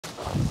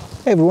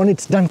Hey everyone,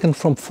 it's Duncan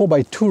from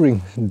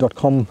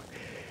 4x4touring.com.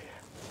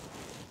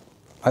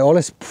 I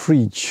always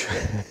preach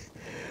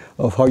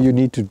of how you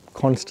need to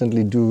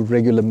constantly do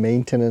regular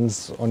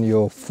maintenance on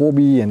your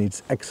 4B and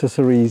its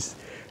accessories.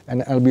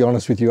 And I'll be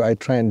honest with you, I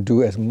try and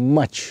do as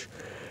much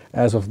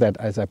as of that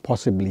as I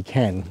possibly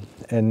can.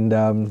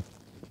 And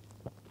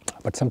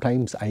but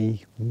sometimes I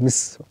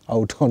miss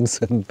out on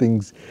certain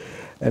things,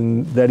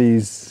 and that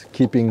is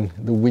keeping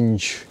the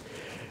winch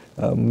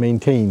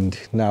maintained.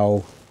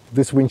 Now,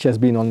 this winch has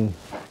been on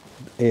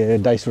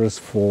Dicerus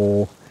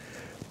for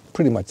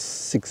pretty much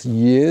 6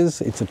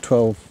 years. It's a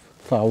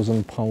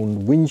 12,000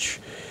 pound winch,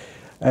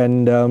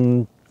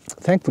 and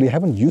thankfully I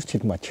haven't used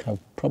it much. I've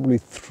probably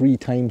 3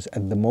 times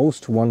at the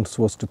most. Once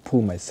was to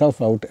pull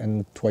myself out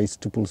and twice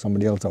to pull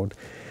somebody else out.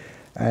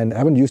 And I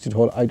haven't used it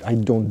all. I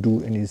don't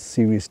do any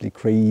seriously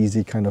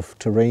crazy kind of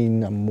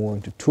terrain. I'm more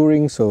into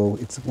touring, so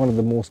it's one of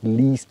the most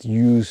least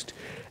used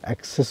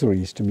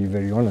accessories, to be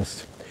very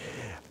honest.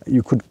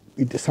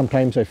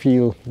 Sometimes I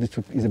feel this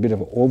is a bit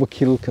of an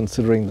overkill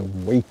considering the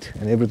weight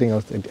and everything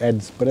else it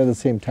adds, but at the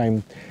same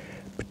time,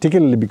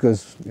 particularly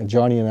because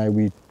Johnny and I,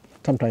 we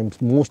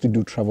sometimes mostly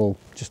do travel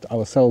just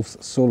ourselves,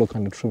 solo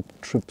kind of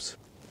trips.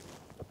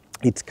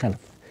 It's kind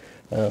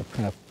of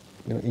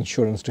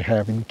insurance to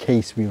have in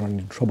case we run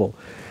into trouble.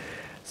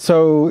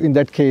 So in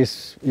that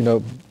case,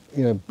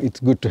 it's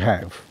good to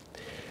have.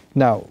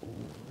 Now,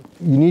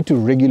 you need to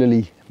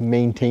regularly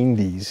maintain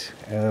these.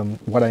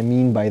 What I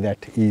mean by that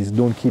is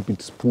don't keep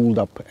it spooled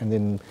up and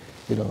then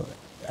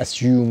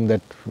assume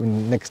that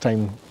when next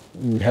time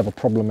you have a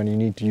problem and you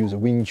need to use a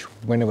winch,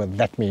 whenever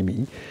that may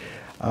be,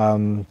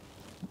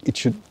 it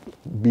should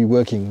be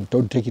working.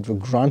 Don't take it for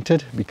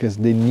granted, because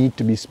they need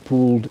to be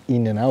spooled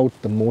in and out.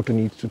 The motor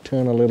needs to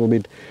turn a little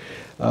bit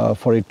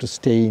for it to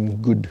stay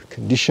in good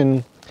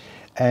condition.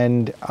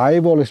 And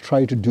I've always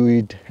tried to do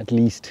it at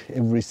least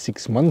every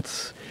 6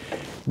 months.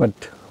 But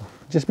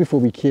just before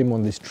we came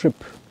on this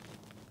trip,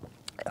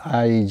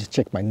 I just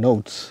checked my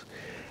notes,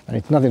 and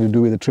it's nothing to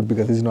do with the trip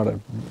because this is not a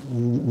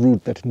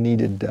route that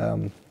needed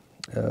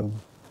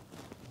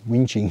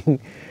winching.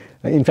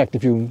 In fact,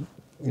 if you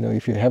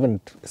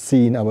haven't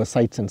seen our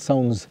Sights and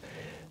Sounds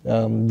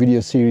video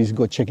series,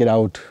 go check it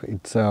out.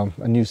 It's a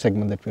new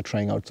segment that we're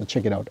trying out, so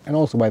check it out. And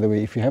also, by the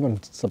way, if you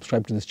haven't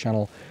subscribed to this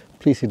channel,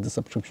 please hit the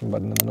subscription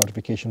button and the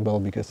notification bell,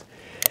 because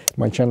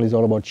my channel is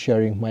all about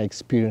sharing my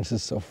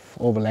experiences of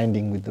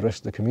overlanding with the rest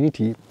of the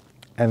community.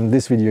 And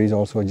this video is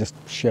also just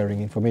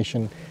sharing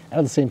information, and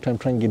at the same time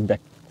trying to get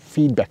back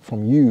feedback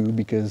from you,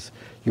 because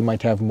you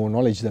might have more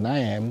knowledge than I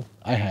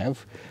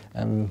have,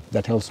 and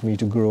that helps me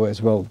to grow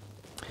as well.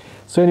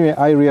 So anyway,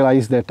 I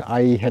realized that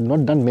I had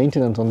not done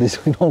maintenance on this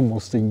in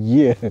almost a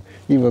year,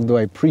 even though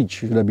I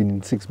preach it should have been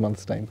in 6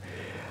 months' time.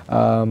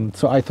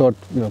 So I thought,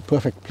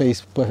 perfect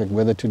place, perfect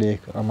weather today.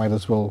 I might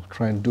as well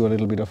try and do a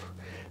little bit of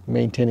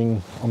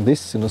maintaining on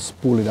this,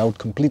 spool it out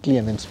completely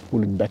and then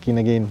spool it back in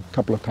again a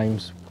couple of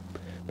times,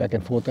 back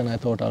and forth. And I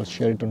thought I'll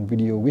share it on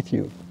video with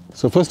you.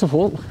 So first of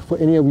all, for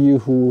any of you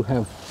who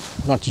have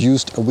not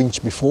used a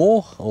winch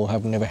before, or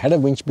have never had a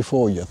winch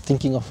before, you're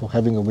thinking of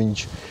having a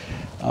winch,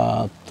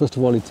 first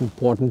of all, it's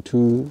important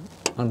to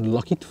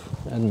unlock it,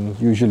 and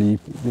usually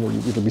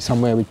it'll be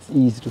somewhere it's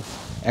easy to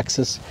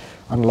access.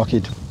 Unlock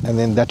it, and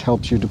then that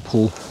helps you to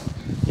pull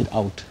it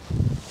out.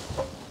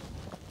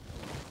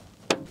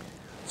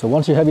 So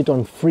once you have it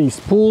on free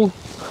spool,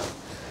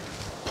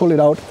 pull it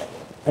out,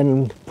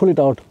 and pull it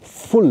out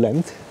full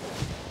length.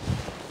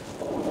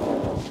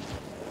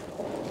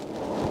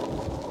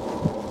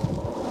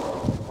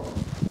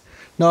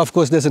 Now, of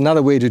course, there's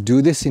another way to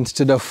do this.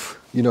 Instead of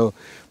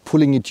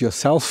pulling it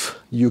yourself,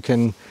 you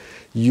can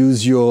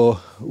use your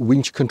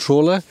winch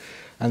controller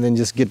and then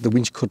just get the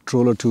winch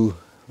controller to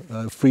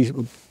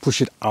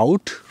push it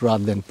out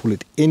rather than pull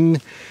it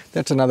in.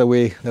 That's another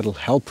way that'll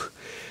help,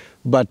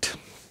 but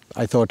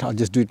I thought I'll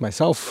just do it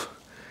myself.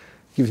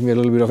 Gives me a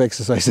little bit of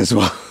exercise as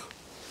well.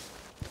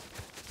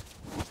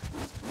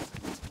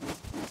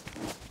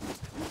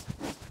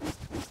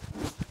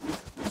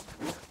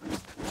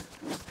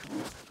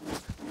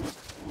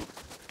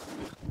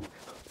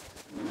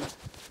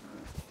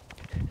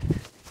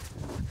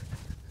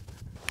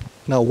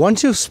 Now,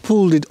 once you've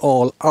spooled it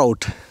all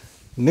out,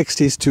 next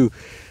is to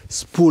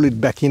spool it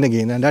back in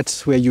again, and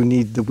that's where you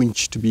need the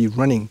winch to be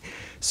running.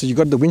 So you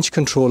got the winch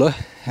controller,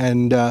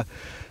 and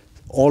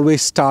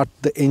always start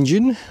the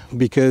engine,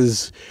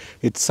 because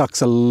it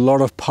sucks a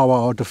lot of power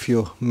out of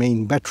your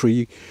main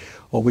battery,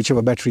 or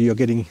whichever battery you're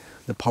getting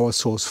the power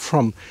source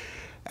from,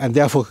 and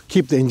therefore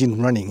keep the engine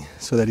running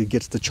so that it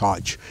gets the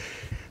charge.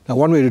 Now,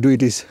 one way to do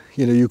it is,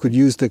 you could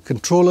use the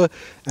controller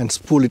and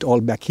spool it all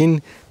back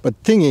in. But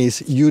thing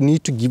is, you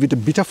need to give it a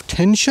bit of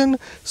tension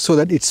so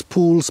that it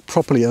spools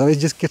properly. Otherwise, it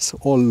just gets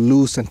all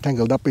loose and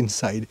tangled up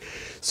inside.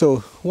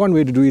 So one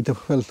way to do it,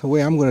 well, the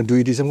way I'm going to do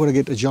it is I'm going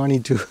to get Johnny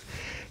to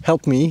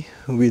help me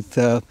with,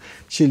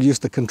 she'll use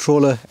the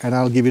controller and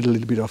I'll give it a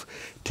little bit of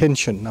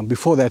tension. Now,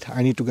 before that,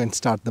 I need to go and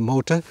start the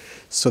motor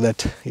so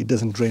that it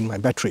doesn't drain my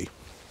battery.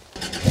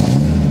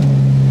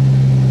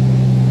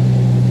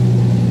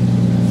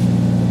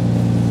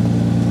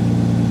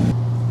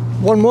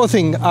 One more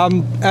thing,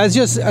 as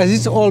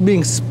it's all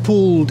being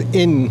spooled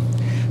in,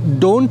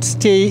 don't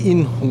stay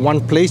in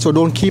one place or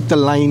don't keep the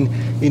line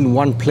in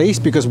one place,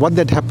 because what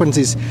that happens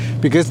is,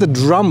 because the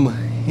drum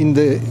in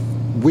the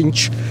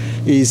winch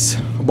is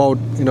about,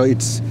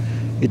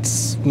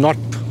 it's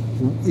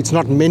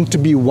not meant to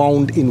be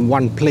wound in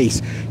one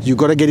place. You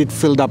got to get it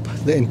filled up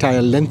the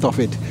entire length of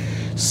it.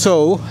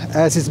 So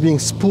as it's being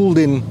spooled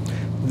in,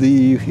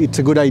 it's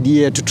a good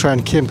idea to try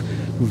and keep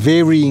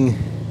varying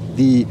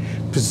the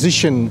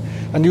position,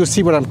 and you'll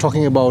see what I'm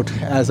talking about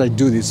as I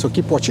do this, so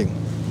keep watching.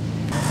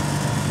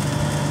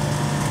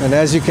 And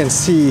as you can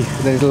see,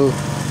 that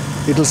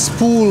it'll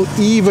spool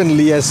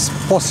evenly as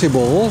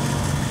possible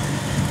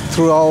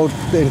throughout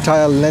the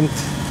entire length.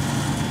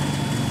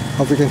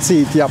 Hope you can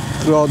see it, yep,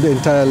 throughout the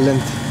entire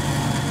length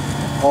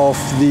of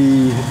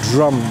the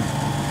drum.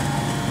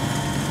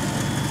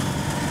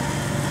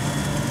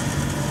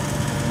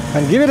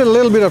 And give it a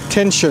little bit of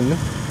tension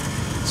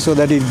so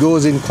that it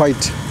goes in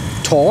quite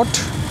taut.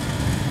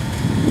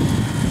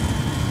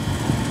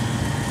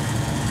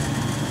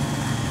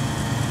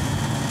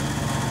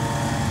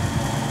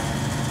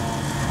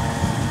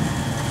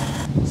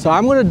 So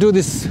I'm going to do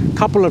this a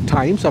couple of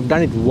times. I've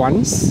done it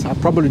once. I'll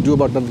probably do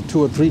about another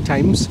 2 or 3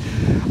 times.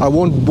 I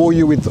won't bore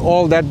you with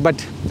all that,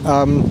 but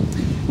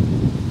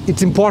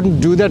it's important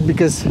to do that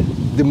because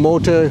the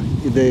motor,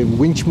 the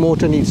winch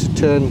motor needs to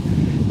turn,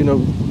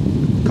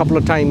 a couple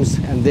of times,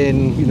 and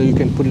then you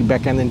can put it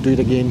back and then do it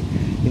again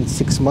in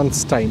 6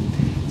 months' time.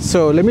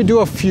 So let me do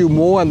a few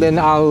more, and then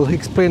I'll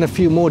explain a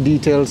few more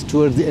details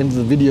towards the end of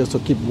the video, so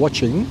keep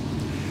watching.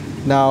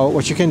 Now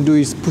what you can do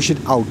is push it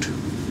out.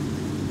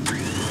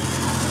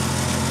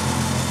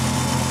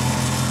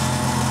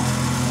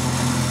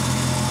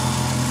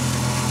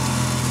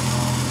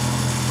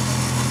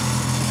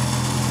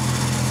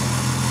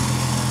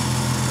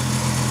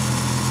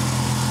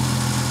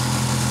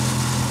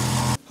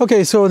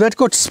 Okay, so that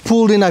got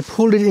spooled in. I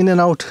pulled it in and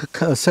out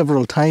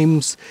several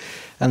times,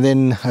 and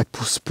then I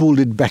spooled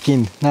it back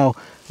in. Now,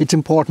 it's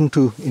important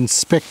to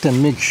inspect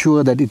and make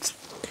sure that it's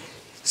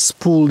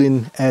spooled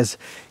in as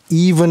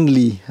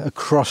evenly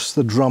across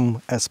the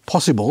drum as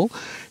possible.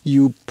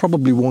 You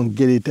probably won't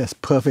get it as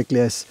perfectly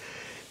as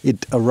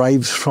it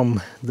arrives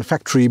from the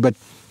factory, but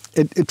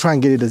try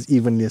and get it as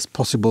evenly as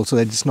possible so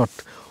that it's not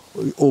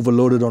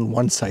overloaded on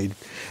one side.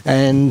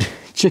 And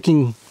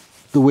checking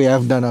the way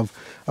I've done,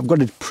 I've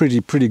got it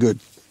pretty good.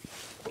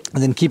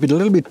 And then keep it a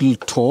little bit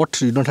taut.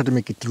 You don't have to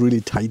make it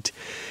really tight.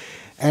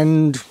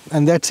 And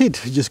that's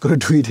it. You just got to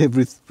do it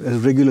as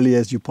regularly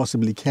as you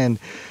possibly can.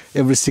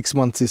 Every 6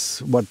 months is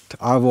what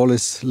I've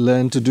always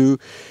learned to do,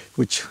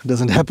 which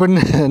doesn't happen.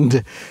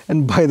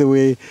 And by the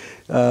way,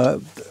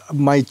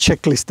 my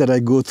checklist that I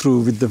go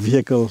through with the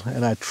vehicle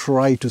and I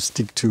try to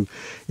stick to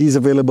is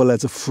available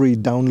as a free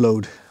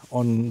download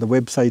on the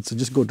website. So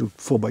just go to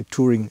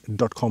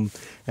 4x4touring.com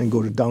and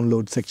go to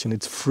download section.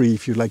 It's free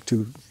if you'd like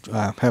to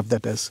have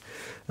that as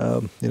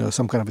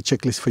some kind of a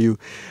checklist for you.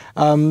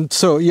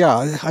 So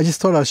yeah, I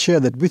just thought I'd share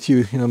that with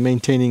you.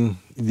 Maintaining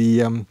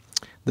the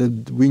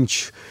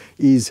winch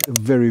is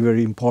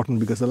very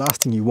important, because the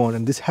last thing you want,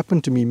 and this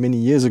happened to me many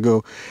years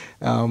ago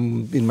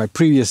in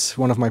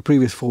one of my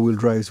previous 4-wheel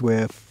drives,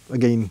 where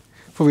again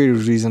for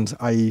various reasons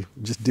I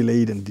just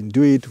delayed and didn't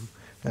do it.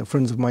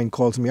 Friends of mine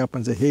calls me up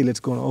and say, hey, let's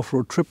go on an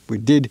off-road trip. We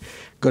did,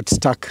 got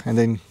stuck, and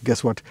then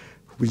guess what?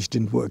 Which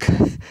didn't work.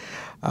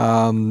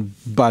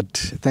 But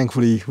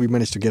thankfully, we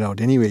managed to get out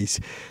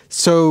anyways.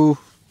 So,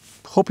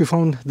 hope you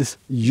found this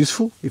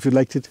useful. If you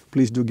liked it,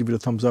 please do give it a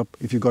thumbs up.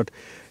 If you got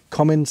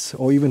comments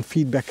or even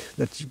feedback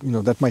that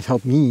that might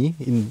help me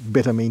in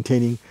better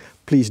maintaining,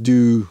 please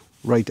do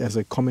write as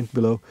a comment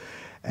below.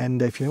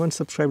 And if you haven't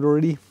subscribed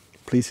already,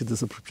 please hit the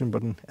subscription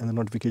button and the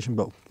notification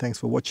bell. Thanks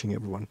for watching,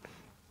 everyone.